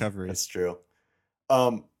casual recovery. That's true.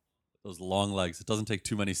 Those long legs. It doesn't take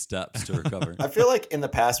too many steps to recover. I feel like in the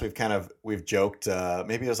past we've joked.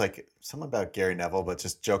 Maybe it was like something about Gary Neville, but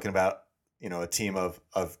just joking about a team of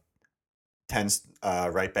 10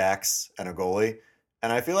 right backs and a goalie.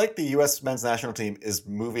 And I feel like the U.S. men's national team is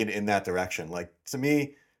moving in that direction. Like, to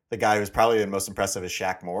me, the guy who's probably the most impressive is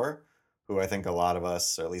Shaq Moore, who I think a lot of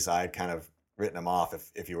us, or at least I had kind of written him off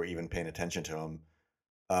if you were even paying attention to him.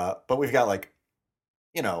 But we've got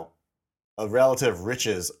a relative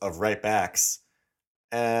riches of right backs.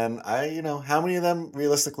 And how many of them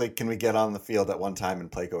realistically can we get on the field at one time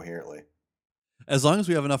and play coherently? As long as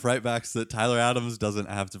we have enough right backs that Tyler Adams doesn't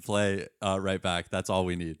have to play right back, that's all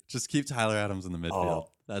we need. Just keep Tyler Adams in the midfield.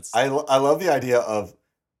 I love the idea of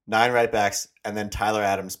 9 right backs and then Tyler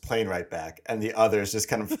Adams playing right back and the others just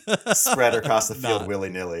kind of spread across the field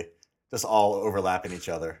willy-nilly, just all overlapping each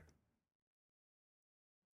other.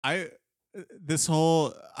 I'm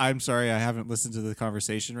sorry I haven't listened to the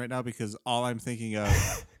conversation right now because all I'm thinking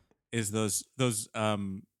of is those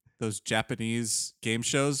Japanese game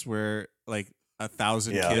shows where like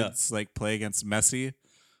 1,000 kids like play against Messi,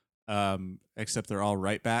 except they're all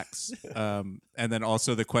right backs. And then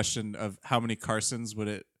also the question of how many Carsons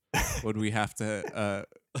would we have to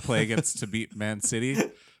play against to beat Man City.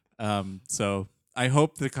 So I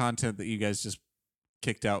hope the content that you guys just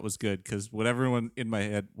kicked out was good because whatever in my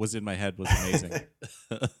head was amazing.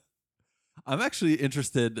 I'm actually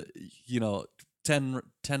interested. 9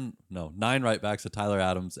 right backs of Tyler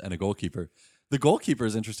Adams and a goalkeeper. The goalkeeper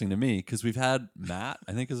is interesting to me because we've had Matt,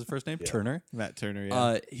 I think is his first name, Turner. Matt Turner,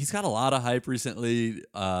 yeah. He's got a lot of hype recently.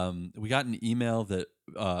 We got an email that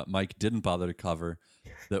Mike didn't bother to cover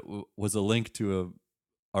that was a link to an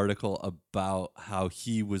article about how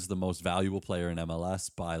he was the most valuable player in MLS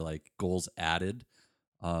by like goals added.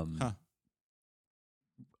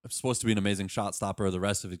 Supposed to be an amazing shot stopper. The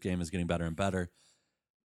rest of his game is getting better and better.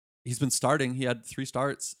 He's been starting. He had 3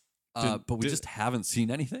 starts. But we just haven't seen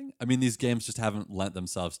anything. I mean, these games just haven't lent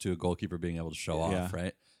themselves to a goalkeeper being able to show off,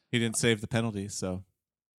 right? He didn't save the penalty, so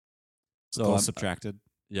goal subtracted.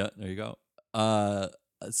 Yeah, there you go.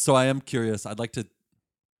 So I am curious. I'd like to,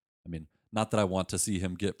 not that I want to see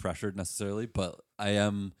him get pressured necessarily, but I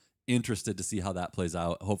am interested to see how that plays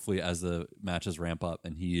out. Hopefully as the matches ramp up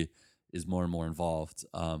and he is more and more involved.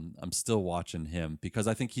 I'm still watching him because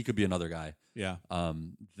I think he could be another guy. Yeah.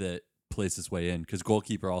 That plays his way in because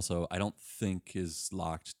goalkeeper also I don't think is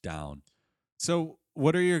locked down. So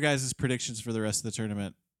what are your guys' predictions for the rest of the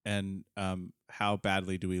tournament and how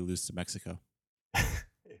badly do we lose to Mexico?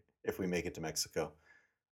 If we make it to Mexico.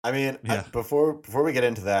 I mean, before we get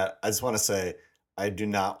into that, I just want to say I do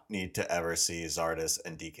not need to ever see Zardes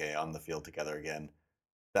and DK on the field together again.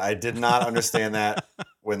 I did not understand that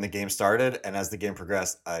when the game started, and as the game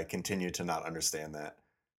progressed, I continue to not understand that.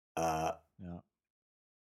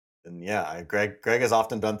 And Greg has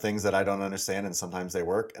often done things that I don't understand, and sometimes they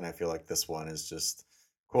work. And I feel like this one is just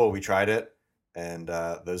cool. We tried it, and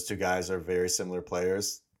those 2 guys are very similar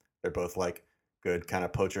players. They're both like good kind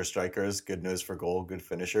of poacher strikers, good nose for goal, good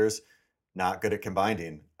finishers, not good at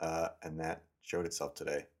combining, and that showed itself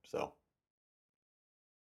today. So,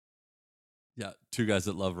 2 guys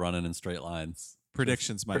that love running in straight lines.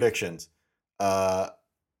 Predictions, Mike. Predictions.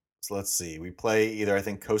 So let's see. We play either, I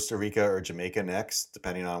think, Costa Rica or Jamaica next,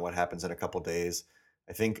 depending on what happens in a couple days.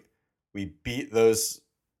 I think we beat those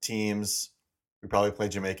teams. We probably play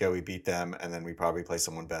Jamaica, we beat them, and then we probably play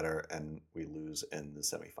someone better, and we lose in the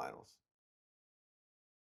semifinals.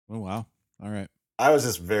 Oh, wow. All right. I was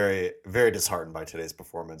just very, very disheartened by today's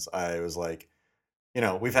performance. I was like,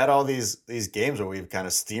 we've had all these games where we've kind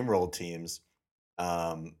of steamrolled teams,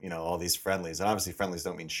 all these friendlies, and obviously friendlies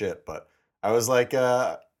don't mean shit, but I was like,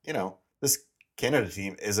 this Canada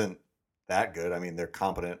team isn't that good. I mean, they're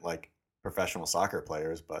competent, like professional soccer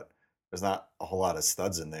players, but there's not a whole lot of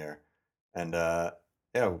studs in there. And I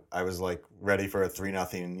was like ready for a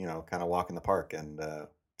 3-0, kind of walk in the park, and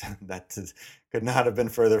that could not have been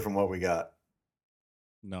further from what we got.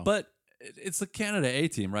 No, but it's the Canada A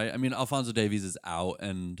team, right? I mean, Alphonso Davies is out,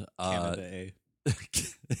 and Canada A.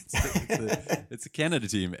 it's a Canada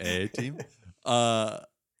team, A team. And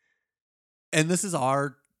this is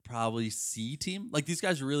our probably C team. Like, these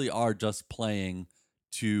guys really are just playing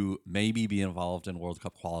to maybe be involved in World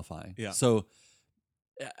Cup qualifying. Yeah. So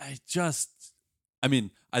I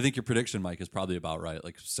think your prediction, Mike, is probably about right.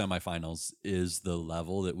 Like, semifinals is the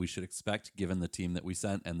level that we should expect given the team that we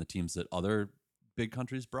sent and the teams that other big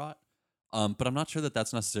countries brought. But I'm not sure that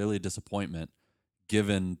that's necessarily a disappointment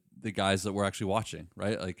given the guys that we're actually watching,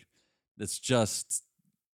 right? Like, it's just,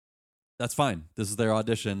 that's fine. This is their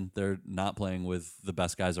audition. They're not playing with the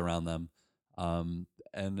best guys around them. And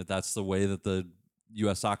if that's the way that the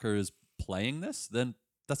U.S. soccer is playing this, then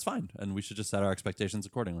that's fine. And we should just set our expectations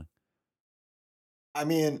accordingly. I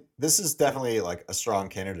mean, this is definitely like a strong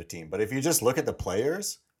Canada team, but if you just look at the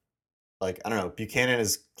players, like, I don't know, Buchanan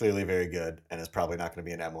is clearly very good and is probably not going to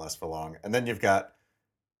be in MLS for long. And then you've got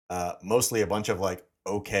mostly a bunch of like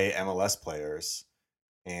okay MLS players.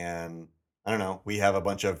 And I don't know, we have a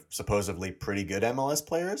bunch of supposedly pretty good MLS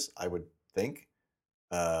players, I would think.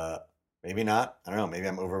 Maybe not. I don't know. Maybe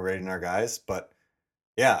I'm overrating our guys. But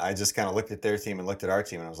yeah, I just kind of looked at their team and looked at our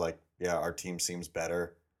team and I was like, yeah, our team seems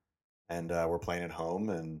better. And we're playing at home.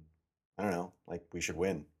 And I don't know, like, we should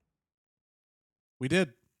win. We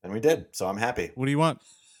did. And we did. So I'm happy. What do you want?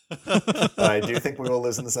 But I do think we will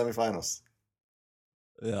lose in the semifinals.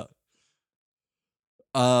 Yeah.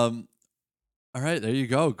 All right, there you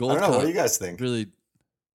go. Gold I don't know. Cup. What do you guys think? Really,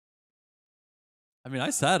 I mean, I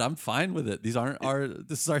said I'm fine with it. These aren't our.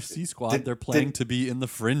 This is our C squad. They're playing to be in the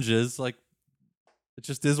fringes. Like, it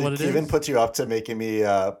just is what it is. Kevin put you up to making me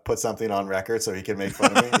put something on record so he can make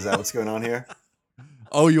fun of me. Is that what's going on here?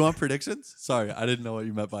 Oh, you want predictions? Sorry, I didn't know what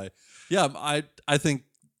you meant by. Yeah, I think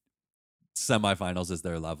semifinals is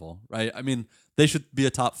their level, right? I mean, they should be a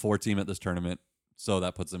top 4 team at this tournament, so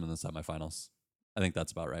that puts them in the semifinals. I think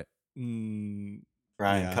that's about right. Ryan,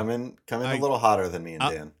 yeah. come in a little hotter than me and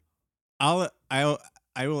Dan. I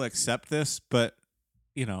will accept this, but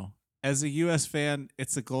as a U.S. fan,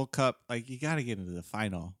 it's a Gold Cup. Like, you got to get into the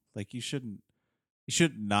final. Like, you should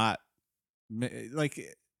not, like,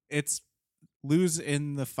 it's lose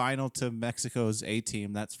in the final to Mexico's A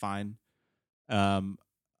team. That's fine.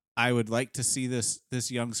 I would like to see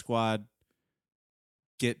this young squad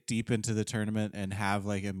get deep into the tournament and have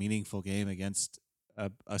like a meaningful game against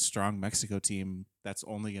a strong Mexico team. That's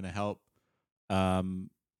only going to help. I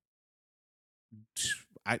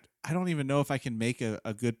don't even know if I can make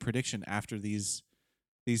a good prediction after these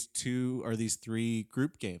 2 or these 3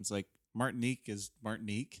 group games. Like, Martinique is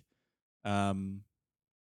Martinique. The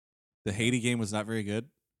Haiti game was not very good.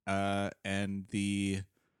 And the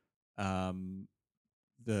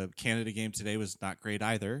Canada game today was not great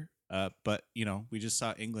either. But we just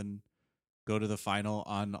saw England go to the final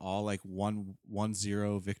on all like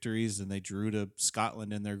 1-0 victories, and they drew to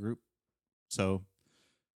Scotland in their group. So,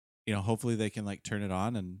 hopefully they can like turn it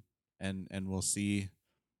on, and we'll see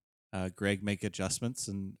Greg make adjustments,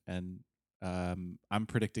 and I'm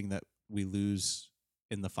predicting that we lose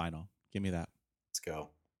in the final. Give me that. Let's go.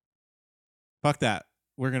 Fuck that.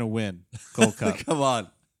 We're gonna win Gold Cup. Come on.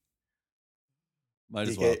 Might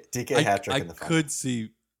as well. DK hat trick in the final. I could see.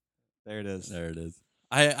 There it is. There it is.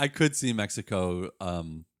 I could see Mexico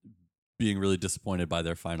being really disappointed by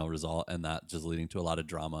their final result, and that just leading to a lot of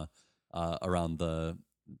drama around the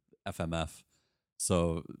FMF.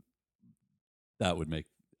 So that would make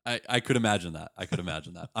I could imagine that.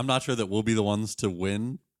 I'm not sure that we'll be the ones to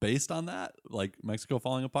win based on that, like Mexico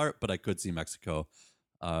falling apart, but I could see Mexico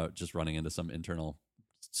just running into some internal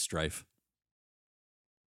strife.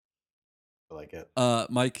 I like it.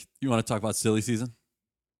 Mike, you want to talk about silly season?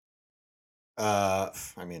 I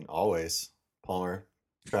mean, always. Palmer,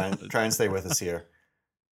 try and stay with us here.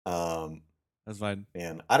 That's fine.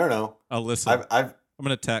 Man, I don't know. I'll listen. I'm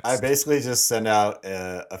gonna text. I basically just send out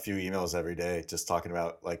a few emails every day, just talking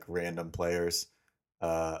about like random players,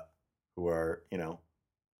 who are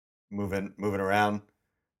moving around.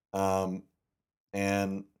 And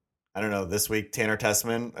I don't know. This week, Tanner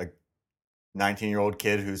Tessman, a 19-year-old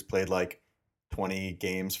kid who's played like 20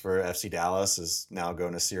 games for FC Dallas, is now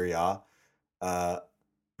going to Serie A.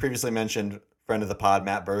 Previously mentioned friend of the pod,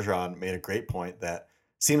 Matt Bergeron, made a great point that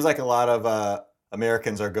seems like a lot of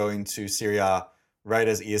Americans are going to Serie A right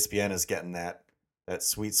as ESPN is getting that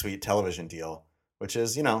sweet television deal, which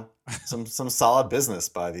is, some solid business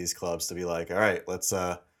by these clubs to be like, all right, let's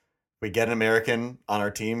we get an American on our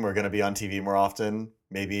team, we're going to be on TV more often.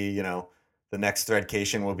 Maybe, the next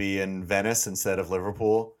Threadcation will be in Venice instead of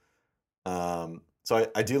Liverpool. So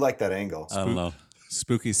I do like that angle. I don't know.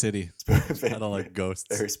 Spooky city. I don't like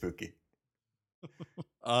ghosts. Very spooky.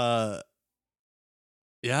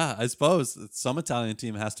 Yeah, I suppose some Italian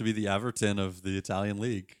team has to be the Everton of the Italian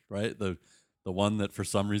league, right? The one that for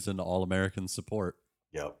some reason all Americans support.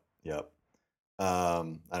 Yep. I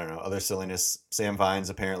don't know. Other silliness. Sam Vines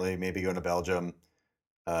apparently maybe going to Belgium.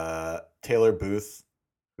 Taylor Booth,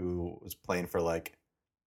 who was playing for like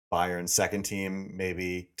Bayern's second team,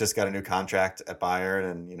 maybe just got a new contract at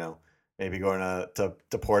Bayern, and maybe going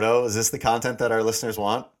to Porto. Is this the content that our listeners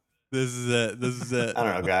want? This is it. I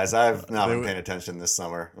don't know, guys. I've not been paying attention this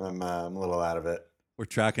summer. I'm a little out of it. We're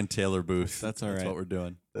tracking Taylor Booth. That's all right. That's what we're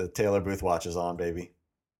doing. The Taylor Booth watch is on, baby.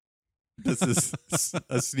 This is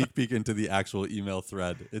a sneak peek into the actual email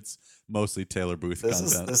thread. It's mostly Taylor Booth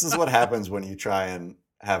content. This is what happens when you try and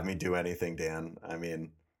have me do anything, Dan. I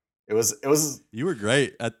mean, it was. You were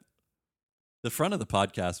great at the front of the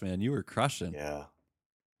podcast, man. You were crushing. Yeah,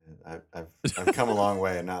 I've come a long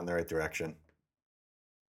way and not in the right direction.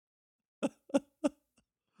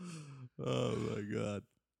 Oh my god,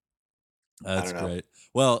 that's great.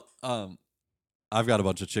 Well, I've got a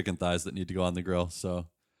bunch of chicken thighs that need to go on the grill. So,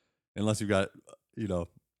 unless you've got,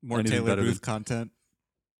 more Taylor Booth content.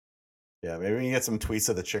 Yeah, maybe we can get some tweets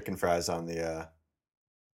of the chicken fries on the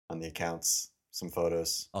accounts. Some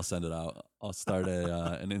photos. I'll send it out. I'll start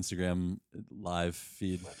an Instagram live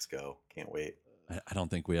feed. Let's go! Can't wait. I don't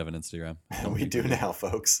think we have an Instagram. We do now,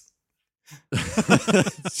 folks.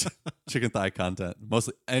 Chicken thigh content,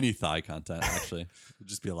 mostly any thigh content. Actually, it'd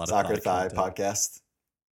just be a lot soccer of thigh podcast.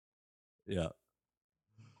 Yeah.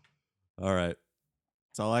 All right.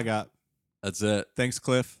 That's all I got. That's it. Thanks,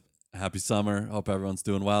 Cliff. Happy summer. Hope everyone's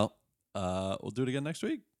doing well. We'll do it again next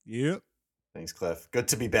week. Yep. Thanks, Cliff. Good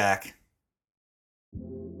to be back.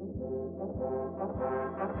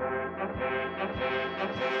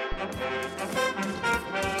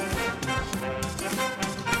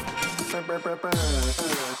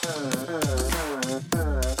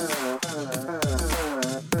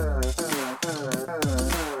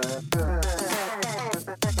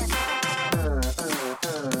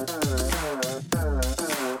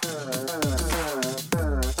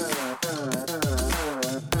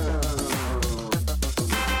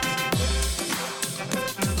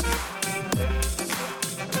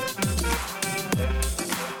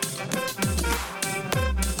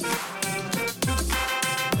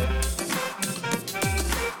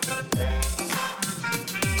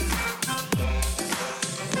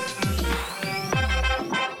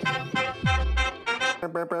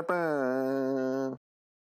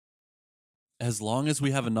 As long as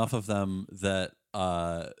we have enough of them that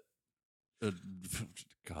God,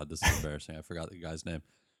 this is embarrassing. I forgot the guy's name.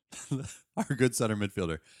 Our good center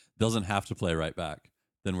midfielder doesn't have to play right back,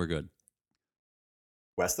 then we're good.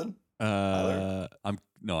 Weston? I'm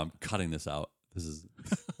cutting this out. This is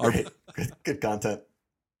great. Good content.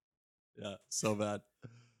 Yeah, so bad.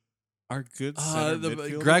 Our good center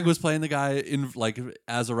midfielder? Greg was playing the guy in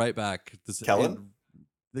as a right back. Kellen?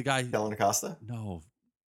 The guy Kellen Acosta?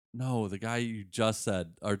 No, the guy you just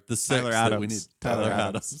said, or the six Tyler Adams. that we need. Tyler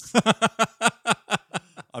Adams.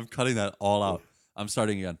 I'm cutting that all out. I'm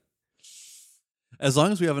starting again. As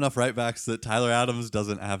long as we have enough right backs that Tyler Adams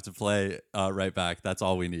doesn't have to play right back, that's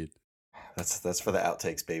all we need. That's for the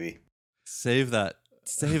outtakes, baby. Save that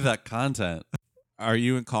content. Are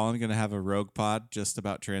you and Colin going to have a rogue pod just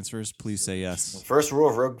about transfers? Please say yes. The first rule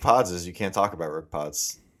of rogue pods is you can't talk about rogue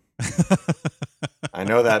pods. I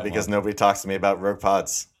know that because nobody talks to me about rogue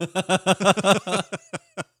pods.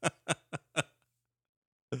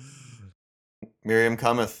 Miriam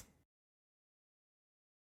cometh.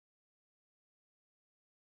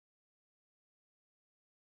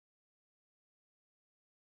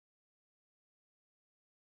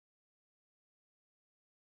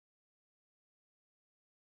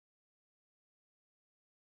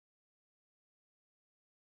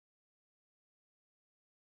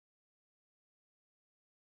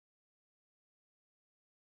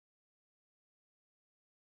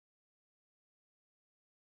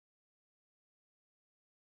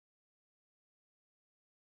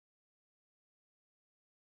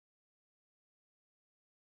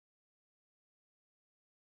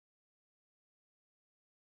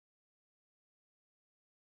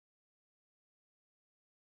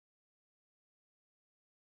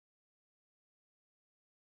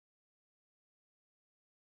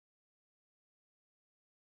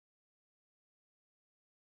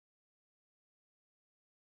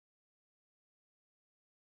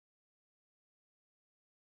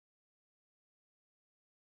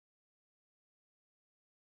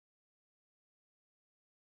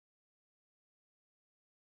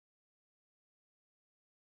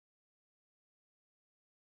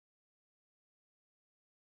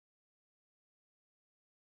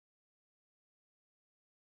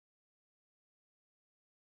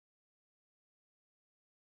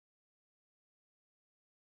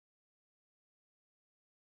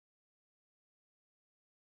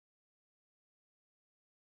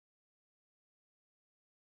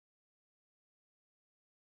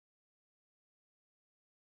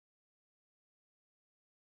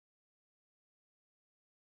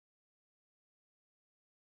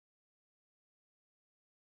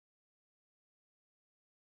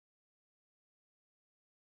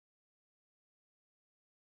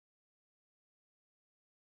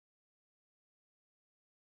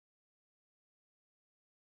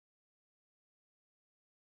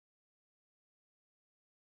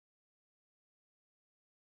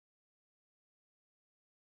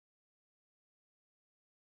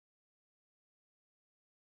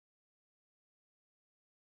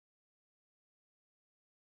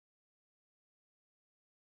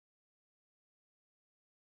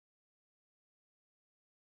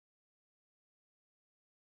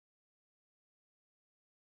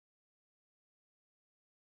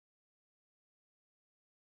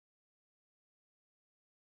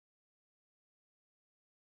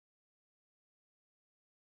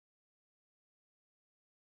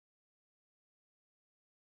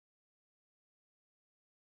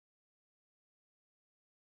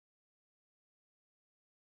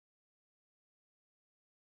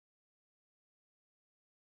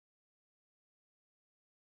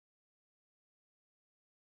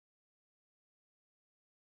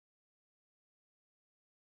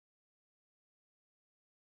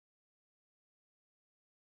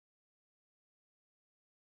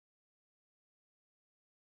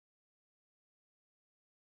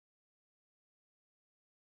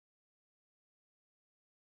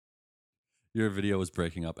 Your video was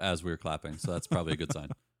breaking up as we were clapping, so that's probably a good sign.